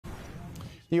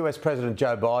US President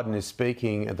Joe Biden is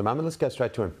speaking at the moment. Let's go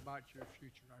straight to him. About your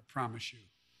future, I promise you.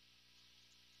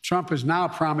 Trump is now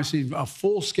promising a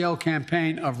full-scale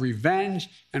campaign of revenge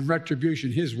and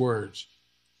retribution, his words,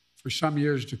 for some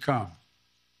years to come.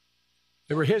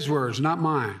 They were his words, not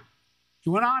mine. He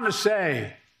went on to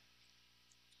say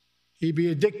he'd be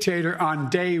a dictator on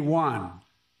day one.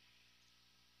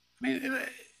 I mean,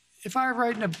 if I were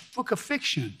writing a book of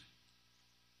fiction,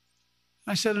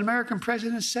 I said an American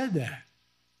president said that.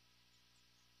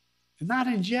 And not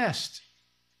in jest.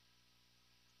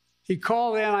 He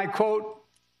called in, I quote,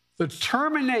 the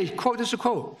termination, quote, this is a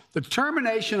quote, the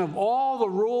termination of all the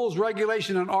rules,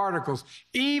 regulations, and articles,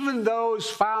 even those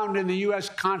found in the U.S.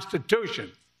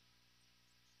 Constitution,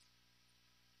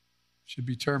 should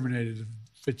be terminated if it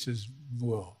fits his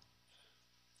will.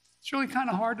 It's really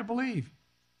kind of hard to believe.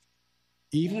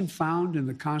 Even found in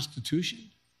the Constitution,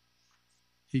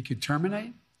 he could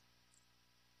terminate?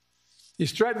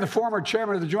 He's threatened the former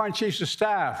chairman of the Joint Chiefs of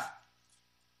Staff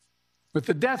with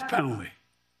the death penalty.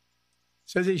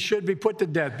 Says he should be put to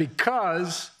death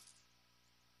because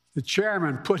the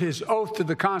chairman put his oath to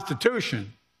the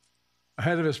Constitution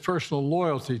ahead of his personal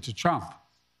loyalty to Trump.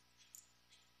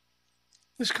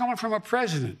 This is coming from a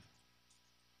president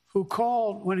who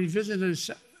called, when he visited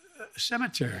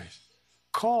cemeteries,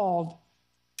 called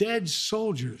dead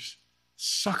soldiers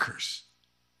suckers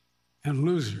and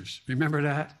losers. Remember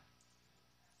that?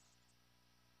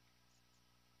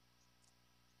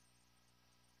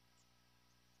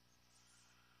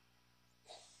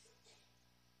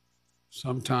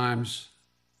 Sometimes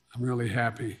I'm really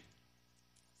happy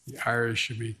the Irish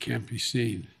in me can't be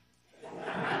seen.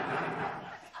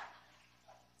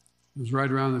 It was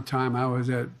right around the time I was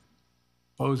at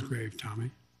Bo's grave, Tommy.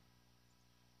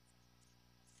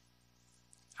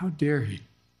 How dare he?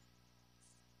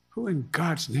 Who in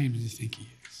God's name does he think he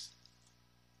is?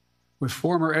 With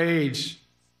former aides,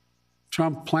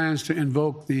 Trump plans to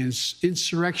invoke the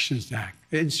Insurrection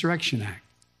Act,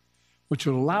 which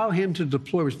would allow him to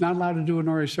deploy, which is not allowed to do in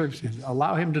ordinary circumstances,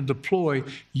 allow him to deploy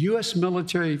U.S.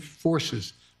 military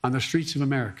forces on the streets of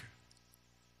America.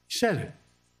 He said it.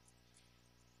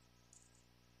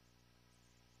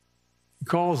 He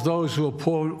calls those who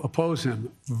oppose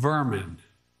him vermin.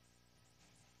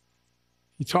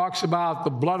 He talks about the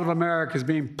blood of America as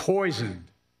being poisoned,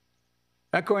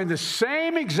 echoing the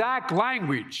same exact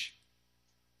language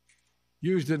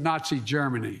used in Nazi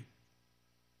Germany.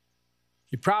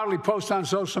 He proudly posts on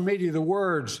social media the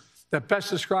words that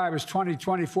best describe his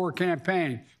 2024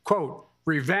 campaign, quote,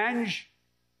 revenge,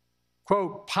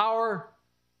 quote, power,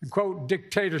 and quote,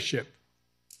 dictatorship.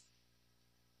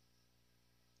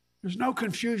 There's no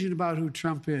confusion about who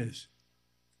Trump is,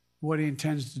 what he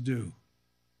intends to do.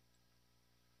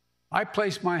 I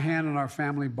placed my hand on our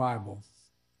family Bible,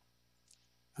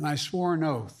 and I swore an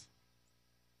oath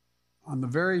on the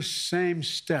very same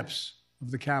steps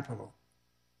of the Capitol,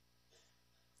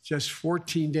 just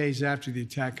 14 days after the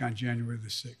attack on January the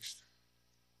 6th.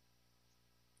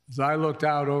 As I looked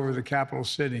out over the capital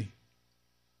city,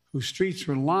 whose streets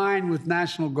were lined with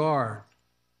National Guard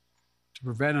to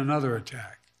prevent another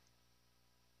attack,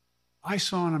 I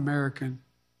saw an American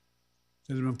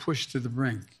that had been pushed to the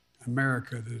brink,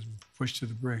 America that has been pushed to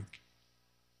the brink.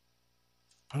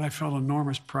 But I felt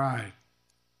enormous pride,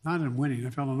 not in winning,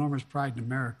 I felt enormous pride in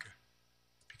America,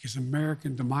 because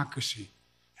American democracy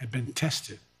had been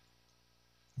tested.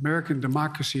 American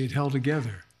democracy had held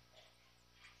together.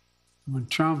 And when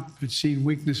Trump had seen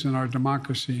weakness in our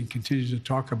democracy and continued to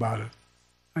talk about it,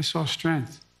 I saw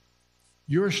strength,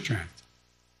 your strength.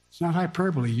 It's not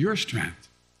hyperbole, your strength,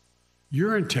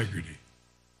 your integrity,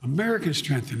 American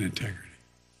strength and integrity.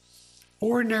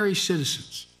 Ordinary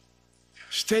citizens,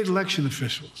 state election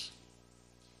officials,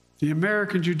 the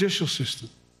American judicial system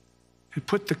had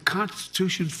put the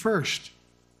Constitution first,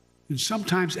 and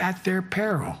sometimes at their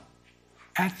peril.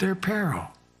 At their peril.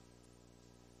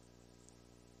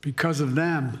 Because of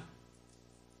them,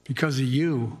 because of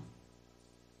you,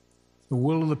 the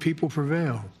will of the people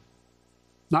prevailed.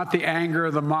 Not the anger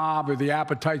of the mob or the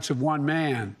appetites of one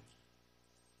man.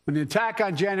 When the attack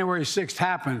on January 6th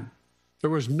happened, there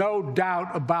was no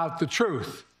doubt about the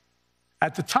truth.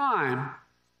 At the time,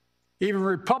 even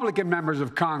Republican members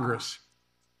of Congress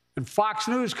and Fox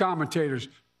News commentators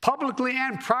publicly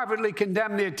and privately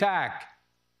condemned the attack.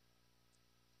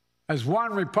 As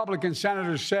one Republican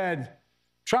senator said,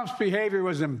 Trump's behavior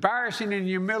was embarrassing and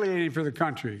humiliating for the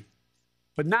country.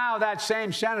 But now that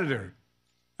same senator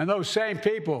and those same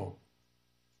people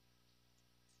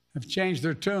have changed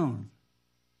their tune.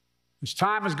 As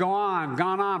time has gone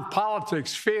on,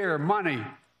 politics, fear, money,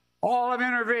 all have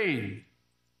intervened.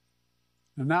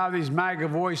 And now these MAGA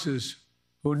voices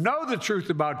who know the truth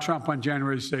about Trump on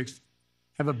January 6th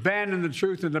have abandoned the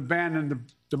truth and abandoned the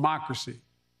democracy.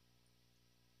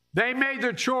 They made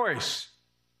their choice.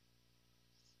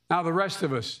 Now the rest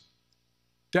of us,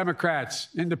 Democrats,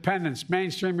 independents,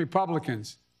 mainstream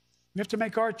Republicans, we have to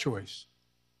make our choice.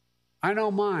 I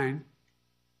know mine,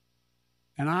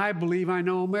 and I believe I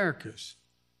know America's.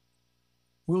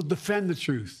 We'll defend the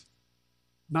truth,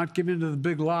 not give in to the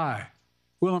big lie.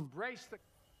 We'll embrace the...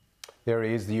 There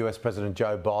he is, the US President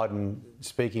Joe Biden,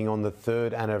 speaking on the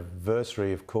third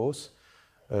anniversary, of course,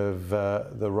 of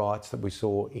the riots that we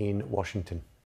saw in Washington.